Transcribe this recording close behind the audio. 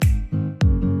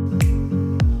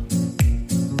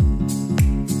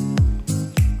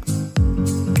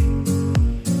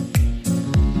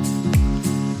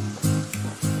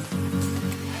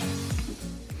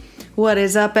What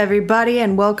is up, everybody,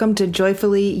 and welcome to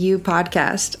Joyfully You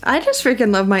podcast. I just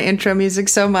freaking love my intro music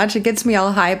so much. It gets me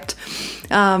all hyped.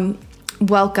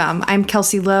 Welcome. I'm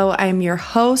Kelsey Lowe. I'm your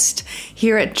host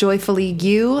here at Joyfully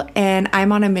You, and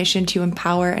I'm on a mission to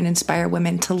empower and inspire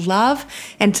women to love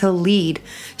and to lead.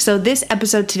 So this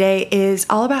episode today is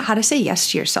all about how to say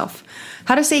yes to yourself,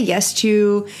 how to say yes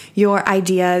to your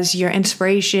ideas, your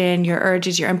inspiration, your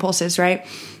urges, your impulses, right?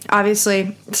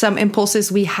 Obviously, some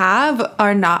impulses we have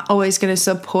are not always going to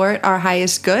support our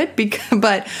highest good,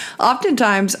 but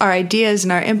oftentimes our ideas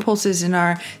and our impulses and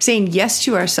our saying yes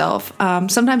to ourselves,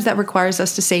 sometimes that requires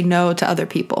us to say no to other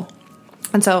people.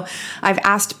 And so I've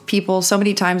asked people so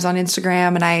many times on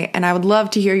Instagram, and I would love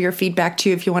to hear your feedback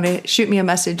too. If you want to shoot me a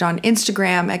message on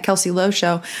Instagram at Kelsey Lowe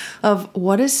Show of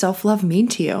what does self-love mean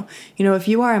to you? You know, if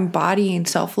you are embodying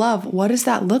self-love, what does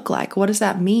that look like? What does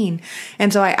that mean?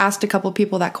 And so I asked a couple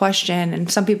people that question, and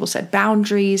some people said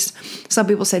boundaries. Some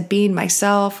people said being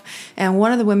myself. And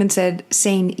one of the women said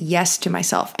saying yes to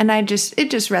myself. And it just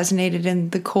resonated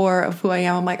in the core of who I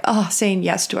am. I'm like, saying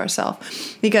yes to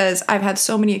ourselves, because I've had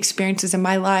so many experiences in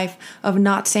my life of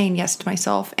not saying yes to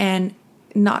myself, and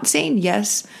not saying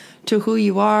yes to who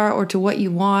you are or to what you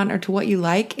want or to what you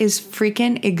like is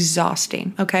freaking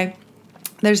exhausting. Okay.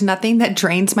 There's nothing that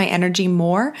drains my energy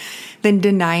more than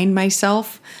denying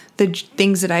myself the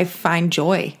things that I find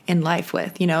joy in life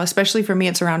with, especially for me,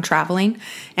 it's around traveling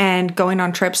and going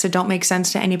on trips that don't make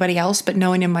sense to anybody else, but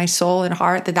knowing in my soul and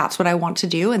heart that that's what I want to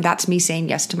do. And that's me saying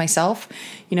yes to myself,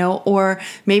 or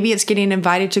maybe it's getting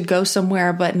invited to go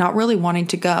somewhere, but not really wanting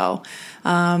to go,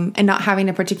 and not having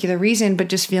a particular reason, but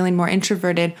just feeling more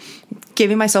introverted,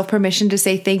 giving myself permission to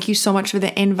say, thank you so much for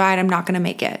the invite. I'm not going to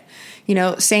make it.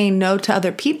 Saying no to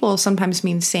other people sometimes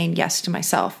means saying yes to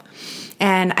myself.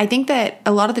 And I think that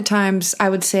a lot of the times I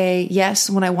would say yes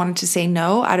when I wanted to say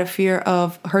no out of fear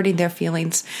of hurting their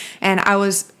feelings. And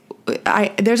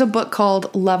there's a book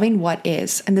called Loving What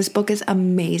Is, and this book is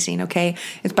amazing, okay?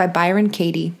 It's by Byron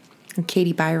Katie, or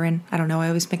Katie Byron. I don't know. I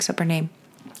always mix up her name.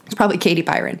 It's probably Katie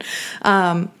Byron.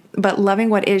 But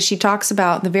Loving What Is, she talks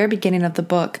about the very beginning of the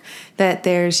book that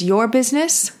there's your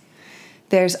business,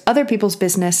 there's other people's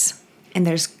business, and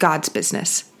there's God's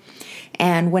business.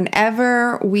 And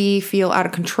whenever we feel out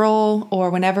of control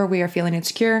or whenever we are feeling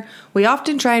insecure, we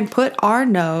often try and put our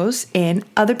nose in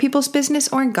other people's business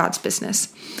or in God's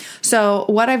business. So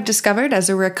what I've discovered as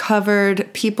a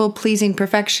recovered people-pleasing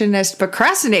perfectionist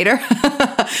procrastinator,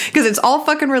 because it's all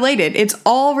fucking related. It's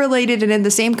all related and in the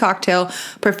same cocktail: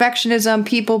 perfectionism,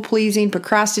 people-pleasing,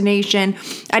 procrastination.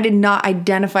 I did not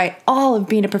identify all of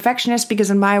being a perfectionist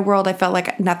because in my world, I felt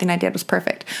like nothing I did was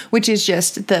perfect, which is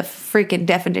just the freaking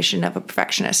definition of a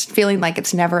perfectionist, feeling like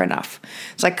it's never enough.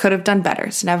 It's like, could have done better.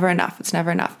 It's never enough. It's never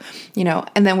enough.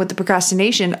 And then with the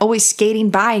procrastination, always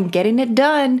skating by and getting it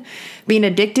done, being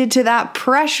addicted to that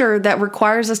pressure that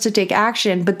requires us to take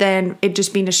action, but then it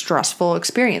just being a stressful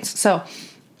experience. So,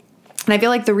 and I feel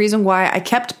like the reason why I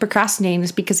kept procrastinating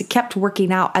is because it kept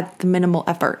working out at the minimal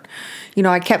effort.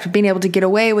 I kept being able to get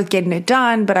away with getting it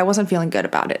done, but I wasn't feeling good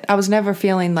about it. I was never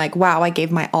feeling like, wow, I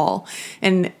gave my all.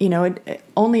 And,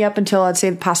 only up until I'd say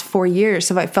the past 4 years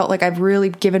have I felt like I've really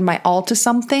given my all to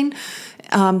something,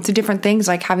 to different things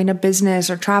like having a business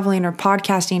or traveling or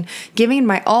podcasting, giving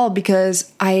my all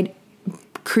because I had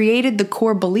created the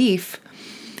core belief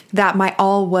that my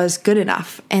all was good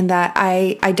enough, and that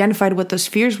I identified what those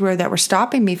fears were that were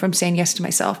stopping me from saying yes to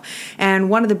myself. And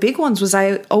one of the big ones was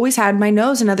I always had my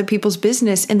nose in other people's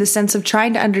business in the sense of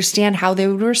trying to understand how they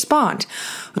would respond,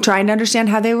 trying to understand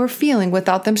how they were feeling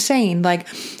without them saying, like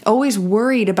always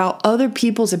worried about other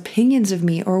people's opinions of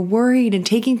me, or worried and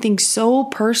taking things so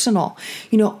personal,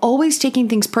 always taking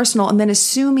things personal and then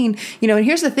assuming, and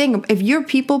here's the thing, if you're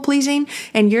people pleasing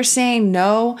and you're saying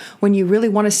no when you really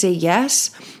want to say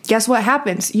yes, guess what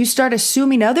happens? You start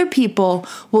assuming other people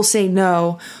will say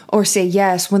no or say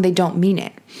yes when they don't mean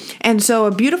it. And so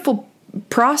a beautiful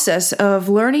process of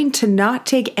learning to not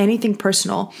take anything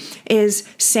personal is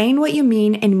saying what you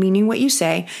mean and meaning what you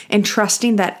say, and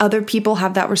trusting that other people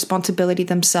have that responsibility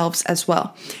themselves as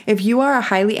well. If you are a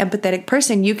highly empathetic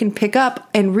person, you can pick up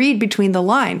and read between the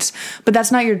lines, but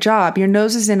that's not your job. Your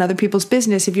nose is in other people's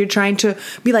business. If you're trying to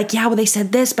be like, yeah, well, they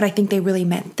said this, but I think they really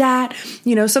meant that.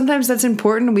 Sometimes that's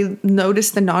important. We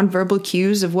notice the nonverbal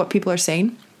cues of what people are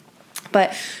saying.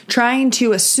 But trying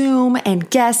to assume and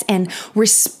guess and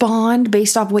respond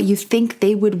based off what you think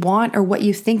they would want or what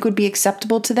you think would be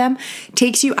acceptable to them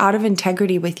takes you out of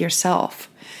integrity with yourself.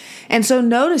 And so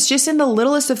notice just in the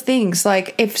littlest of things,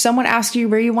 like if someone asks you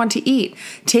where you want to eat,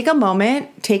 take a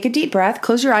moment, take a deep breath,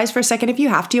 close your eyes for a second if you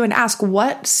have to, and ask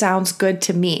what sounds good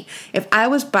to me. If I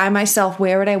was by myself,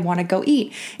 where would I want to go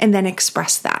eat? And then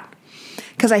express that.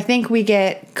 Because I think we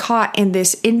get caught in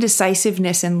this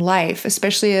indecisiveness in life,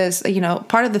 especially as,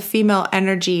 part of the female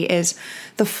energy is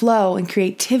the flow and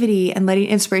creativity and letting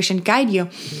inspiration guide you.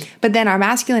 But then our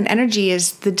masculine energy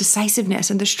is the decisiveness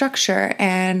and the structure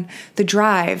and the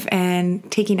drive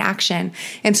and taking action.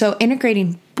 And so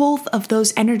integrating both of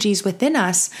those energies within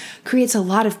us creates a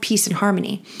lot of peace and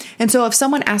harmony. And so if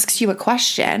someone asks you a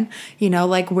question,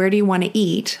 like where do you want to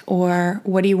eat or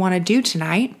what do you want to do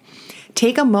tonight?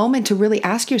 Take a moment to really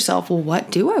ask yourself, well,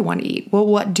 what do I want to eat? Well,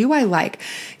 what do I like?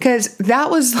 Because that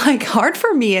was hard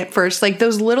for me at first,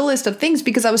 those littlest of things,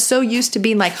 because I was so used to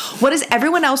being what does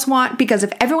everyone else want? Because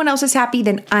if everyone else is happy,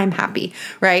 then I'm happy,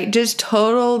 right? Just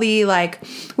totally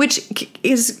which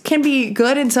can be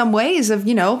good in some ways of,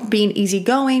 being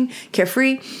easygoing,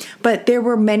 carefree. But there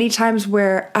were many times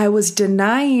where I was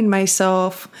denying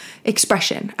myself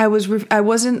expression. I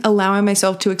wasn't allowing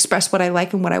myself to express what I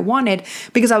like and what I wanted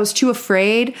because I was too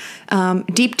afraid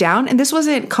deep down. And this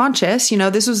wasn't conscious,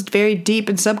 this was very deep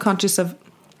and subconscious of,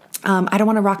 I don't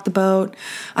want to rock the boat.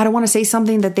 I don't want to say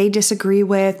something that they disagree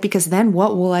with because then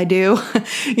what will I do?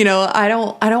 I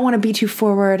don't want to be too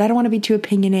forward. I don't want to be too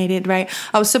opinionated, right?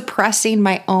 I was suppressing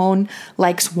my own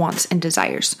likes, wants, and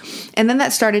desires. And then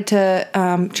that started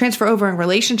to transfer over in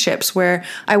relationships where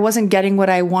I wasn't getting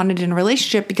what I wanted in a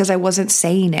relationship because I wasn't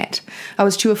saying it. I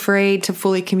was too afraid to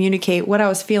fully communicate what I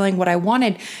was feeling, what I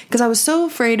wanted, because I was so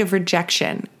afraid of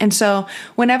rejection. And so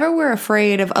whenever we're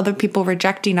afraid of other people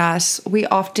rejecting us, we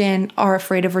often are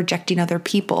afraid of rejecting other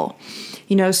people,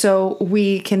 so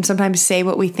we can sometimes say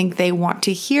what we think they want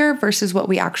to hear versus what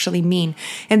we actually mean.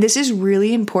 And this is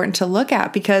really important to look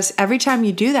at because every time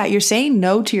you do that, you're saying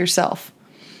no to yourself.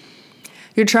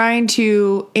 You're trying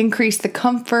to increase the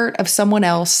comfort of someone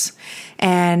else.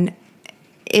 And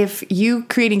if you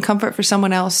creating comfort for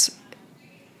someone else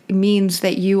means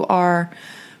that you are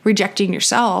rejecting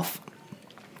yourself,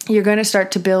 you're going to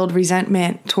start to build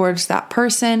resentment towards that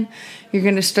person. You're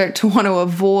going to start to want to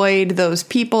avoid those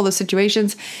people, those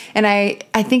situations. And I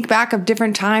think back of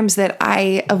different times that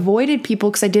I avoided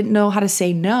people because I didn't know how to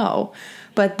say no,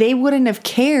 but they wouldn't have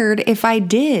cared if I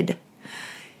did.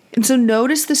 And so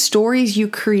notice the stories you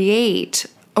create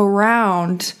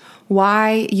around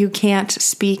why you can't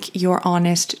speak your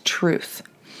honest truth.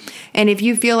 And if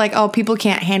you feel like, oh, people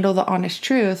can't handle the honest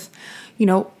truth,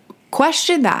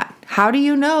 question that. How do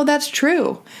you know that's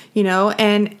true?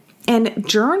 And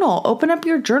journal, open up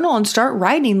your journal and start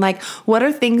writing. What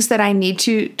are things that I need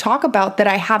to talk about that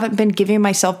I haven't been giving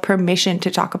myself permission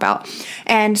to talk about?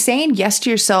 And saying yes to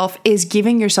yourself is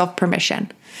giving yourself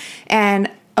permission. And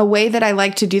a way that I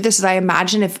like to do this is I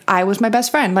imagine if I was my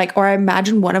best friend, or I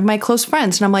imagine one of my close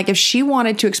friends. And I'm like, if she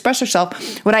wanted to express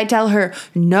herself, would I tell her,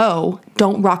 no,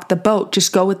 don't rock the boat,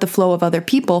 just go with the flow of other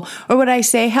people? Or would I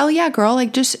say, hell yeah, girl,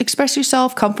 just express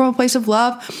yourself, come from a place of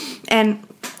love? And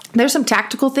there's some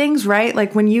tactical things,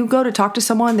 right? When you go to talk to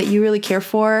someone that you really care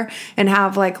for and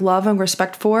have love and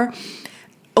respect for,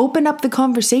 open up the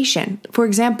conversation. For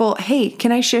example, hey,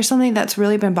 can I share something that's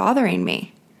really been bothering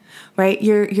me? Right?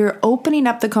 You're opening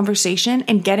up the conversation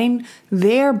and getting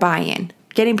their buy-in,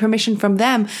 getting permission from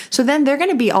them. So then they're going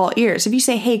to be all ears. If you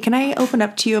say, hey, can I open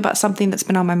up to you about something that's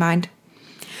been on my mind?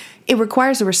 It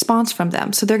requires a response from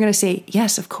them. So they're going to say,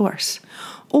 yes, of course.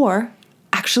 Or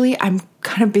actually, I'm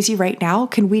kind of busy right now.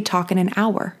 Can we talk in an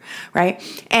hour? Right?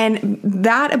 And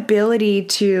that ability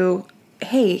to,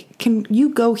 hey, can you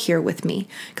go here with me?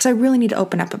 Because I really need to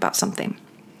open up about something.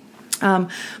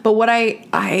 But what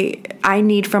I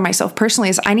need for myself personally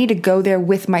is I need to go there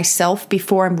with myself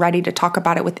before I'm ready to talk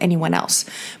about it with anyone else.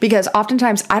 Because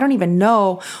oftentimes I don't even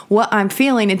know what I'm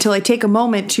feeling until I take a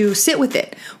moment to sit with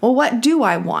it. Well, what do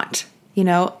I want?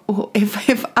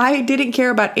 If I didn't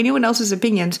care about anyone else's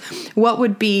opinions, what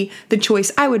would be the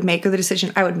choice I would make or the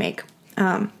decision I would make?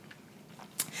 And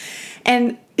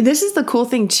this is the cool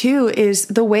thing too, is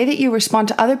the way that you respond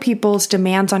to other people's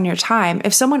demands on your time.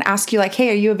 If someone asks you hey,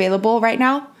 are you available right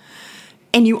now?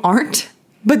 And you aren't,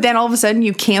 but then all of a sudden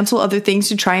you cancel other things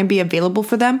to try and be available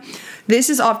for them. This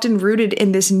is often rooted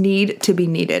in this need to be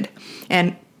needed.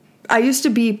 And I used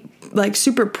to be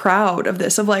super proud of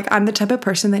this, of I'm the type of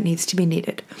person that needs to be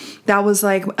needed. That was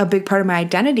a big part of my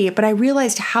identity, but I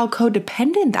realized how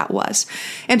codependent that was.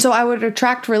 And so I would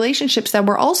attract relationships that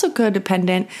were also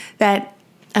codependent that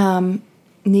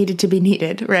needed to be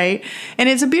needed, right? And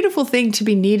it's a beautiful thing to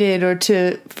be needed or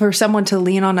for someone to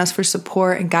lean on us for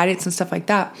support and guidance and stuff like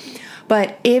that.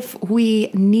 But if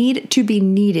we need to be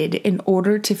needed in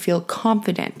order to feel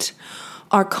confident,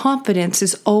 our confidence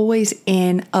is always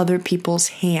in other people's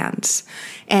hands.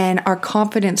 And our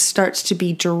confidence starts to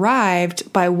be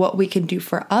derived by what we can do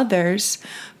for others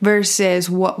versus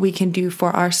what we can do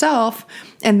for ourselves,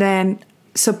 and then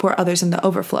support others in the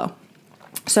overflow.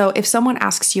 So if someone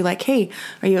asks you like, hey,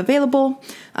 are you available?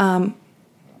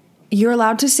 You're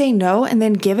allowed to say no and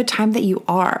then give a time that you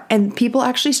are. And people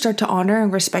actually start to honor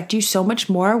and respect you so much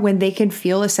more when they can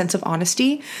feel a sense of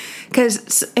honesty.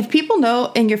 Because if people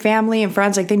know in your family and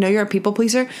friends, like they know you're a people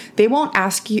pleaser, they won't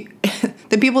ask you,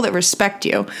 the people that respect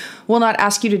you will not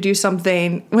ask you to do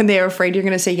something when they're afraid you're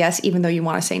going to say yes, even though you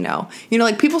want to say no.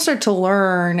 Like people start to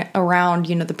learn around,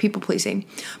 the people pleasing.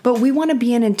 But we want to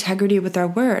be in integrity with our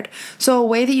word. So a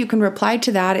way that you can reply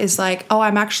to that is like, oh,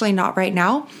 I'm actually not right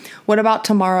now. What about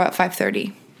tomorrow at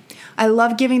 5:30? I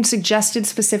love giving suggested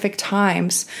specific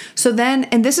times. So then,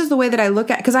 and this is the way that I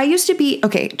look at, because I used to be,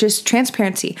 okay, just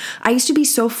transparency. I used to be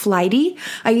so flighty.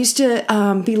 I used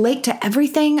to be late to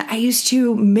everything. I used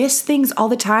to miss things all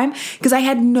the time because I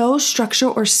had no structure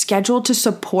or schedule to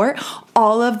support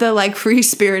all of the like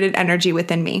free-spirited energy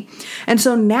within me. And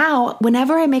so now,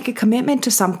 whenever I make a commitment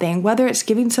to something, whether it's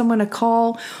giving someone a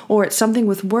call or it's something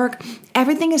with work,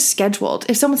 everything is scheduled.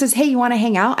 If someone says, hey, you want to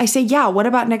hang out? I say, yeah, what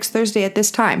about next Thursday at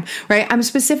this time, right? I'm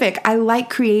specific. I like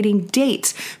creating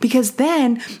dates because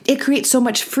then it creates so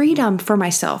much freedom for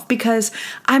myself because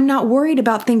I'm not worried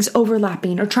about things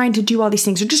overlapping or trying to do all these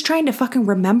things or just trying to fucking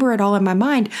remember it all in my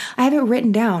mind. I have it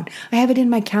written down. I have it in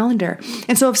my calendar.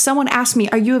 And so if someone asks me,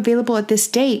 are you available at this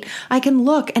date? I can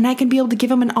look and I can be able to give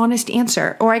them an honest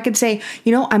answer. Or I could say,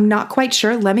 I'm not quite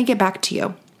sure. Let me get back to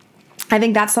you. I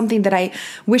think that's something that I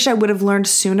wish I would have learned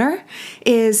sooner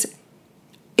is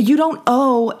you don't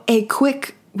owe a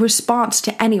quick response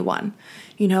to anyone,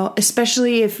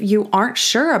 especially if you aren't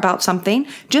sure about something,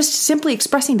 just simply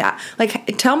expressing that.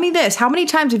 Like, tell me this, how many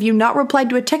times have you not replied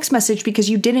to a text message because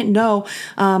you didn't know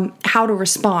how to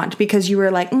respond because you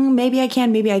were like, maybe I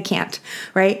can, maybe I can't,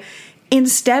 right?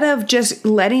 Instead of just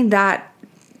letting that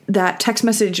text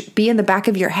message be in the back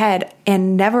of your head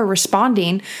and never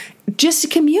responding, just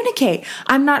communicate.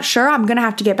 I'm not sure. I'm going to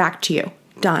have to get back to you.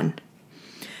 Done.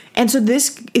 And so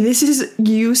this is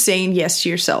you saying yes to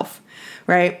yourself,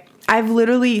 right? I've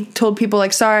literally told people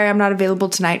like, sorry, I'm not available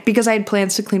tonight because I had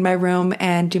plans to clean my room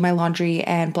and do my laundry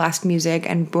and blast music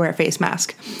and wear a face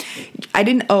mask. I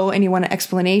didn't owe anyone an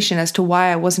explanation as to why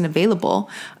I wasn't available.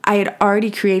 I had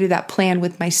already created that plan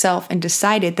with myself and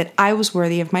decided that I was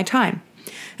worthy of my time.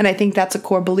 And I think that's a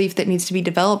core belief that needs to be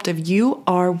developed of you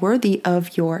are worthy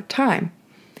of your time.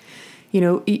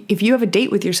 If you have a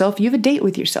date with yourself, you have a date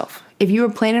with yourself. If you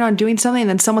are planning on doing something and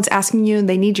then someone's asking you and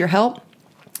they need your help,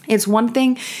 it's one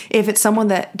thing if it's someone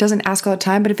that doesn't ask all the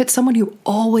time, but if it's someone who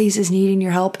always is needing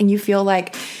your help and you feel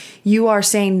like you are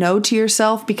saying no to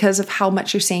yourself because of how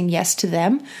much you're saying yes to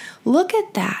them, look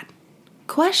at that.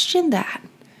 Question that.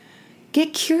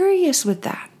 Get curious with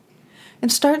that.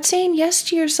 And start saying yes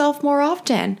to yourself more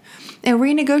often and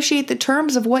renegotiate the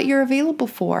terms of what you're available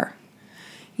for.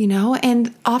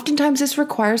 And oftentimes this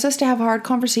requires us to have hard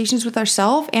conversations with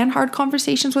ourselves and hard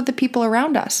conversations with the people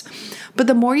around us. But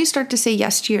the more you start to say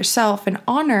yes to yourself and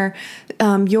honor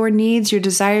your needs, your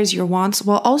desires, your wants,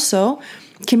 while also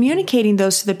communicating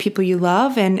those to the people you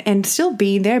love and still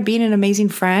being there, being an amazing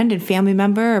friend and family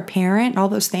member or parent, all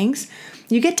those things,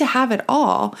 you get to have it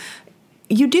all.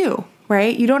 You do.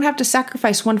 Right? You don't have to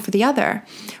sacrifice one for the other.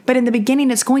 But in the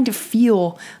beginning, it's going to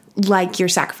feel like you're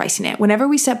sacrificing it. Whenever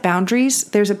we set boundaries,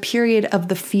 there's a period of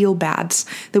the feel bads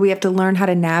that we have to learn how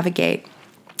to navigate.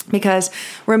 Because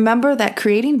remember that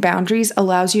creating boundaries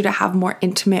allows you to have more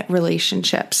intimate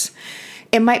relationships.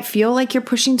 It might feel like you're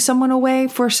pushing someone away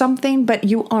for something, but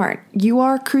you aren't. You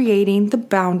are creating the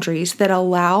boundaries that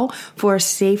allow for a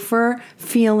safer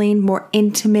feeling, more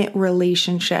intimate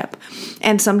relationship.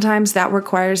 And sometimes that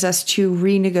requires us to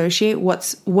renegotiate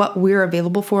what we're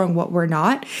available for and what we're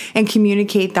not, and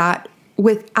communicate that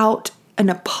without an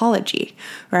apology,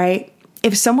 right?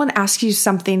 If someone asks you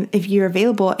something, if you're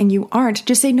available and you aren't,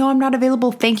 just say, no, I'm not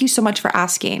available. Thank you so much for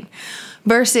asking.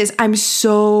 Versus, I'm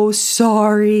so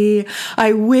sorry.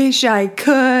 I wish I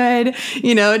could.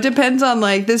 It depends on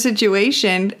like the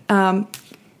situation.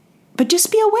 But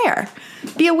just be aware.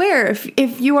 Be aware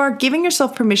if you are giving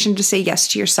yourself permission to say yes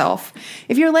to yourself,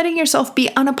 if you're letting yourself be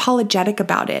unapologetic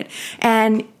about it.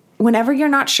 And whenever you're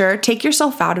not sure, take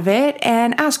yourself out of it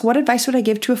and ask, what advice would I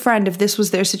give to a friend if this was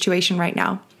their situation right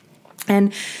now?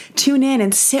 And tune in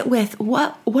and sit with,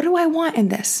 what do I want in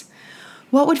this?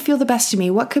 What would feel the best to me?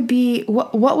 What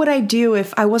would I do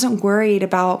if I wasn't worried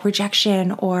about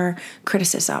rejection or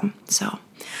criticism? So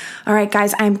All right,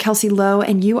 guys, I'm Kelsey Lowe,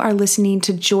 and you are listening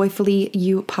to Joyfully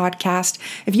You podcast.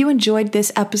 If you enjoyed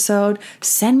this episode,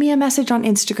 send me a message on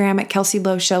Instagram at Kelsey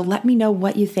Lowe Show. Let me know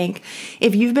what you think.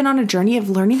 If you've been on a journey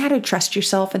of learning how to trust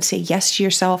yourself and say yes to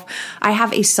yourself, I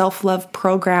have a self-love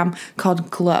program called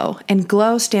GLOW, and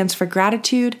GLOW stands for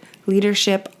gratitude,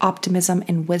 leadership, optimism,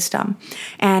 and wisdom.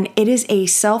 And it is a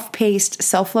self-paced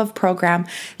self-love program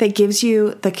that gives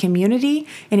you the community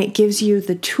and it gives you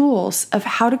the tools of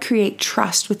how to create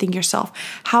trust within yourself,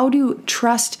 how to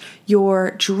trust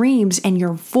your dreams and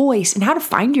your voice, and how to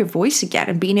find your voice again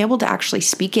and being able to actually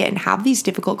speak it and have these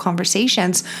difficult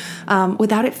conversations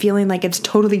without it feeling like it's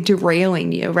totally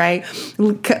derailing you, right?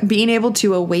 Being able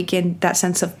to awaken that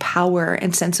sense of power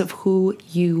and sense of who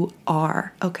you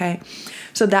are, okay?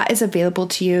 So that is available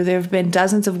to you. There have been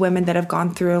dozens of women that have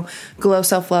gone through GLOW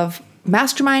Self-Love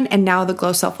Mastermind and now the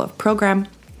GLOW Self-Love Program.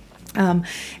 And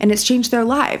it's changed their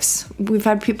lives. We've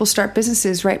had people start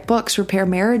businesses, write books, repair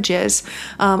marriages,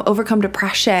 overcome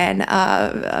depression,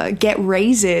 get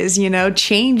raises,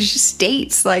 change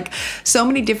states, like so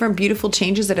many different beautiful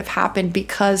changes that have happened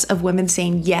because of women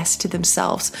saying yes to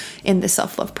themselves in the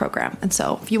self-love program. And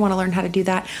so if you want to learn how to do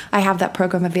that, I have that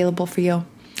program available for you.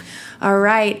 All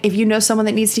right. If you know someone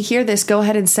that needs to hear this, go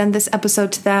ahead and send this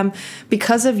episode to them.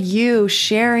 Because of you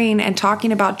sharing and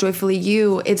talking about Joyfully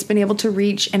You, it's been able to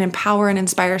reach and empower and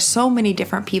inspire so many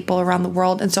different people around the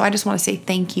world. And so I just want to say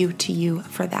thank you to you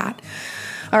for that.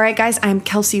 All right, guys, I'm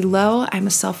Kelsey Lowe. I'm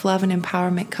a self-love and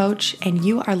empowerment coach, and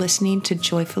you are listening to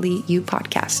Joyfully You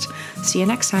podcast. See you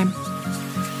next time.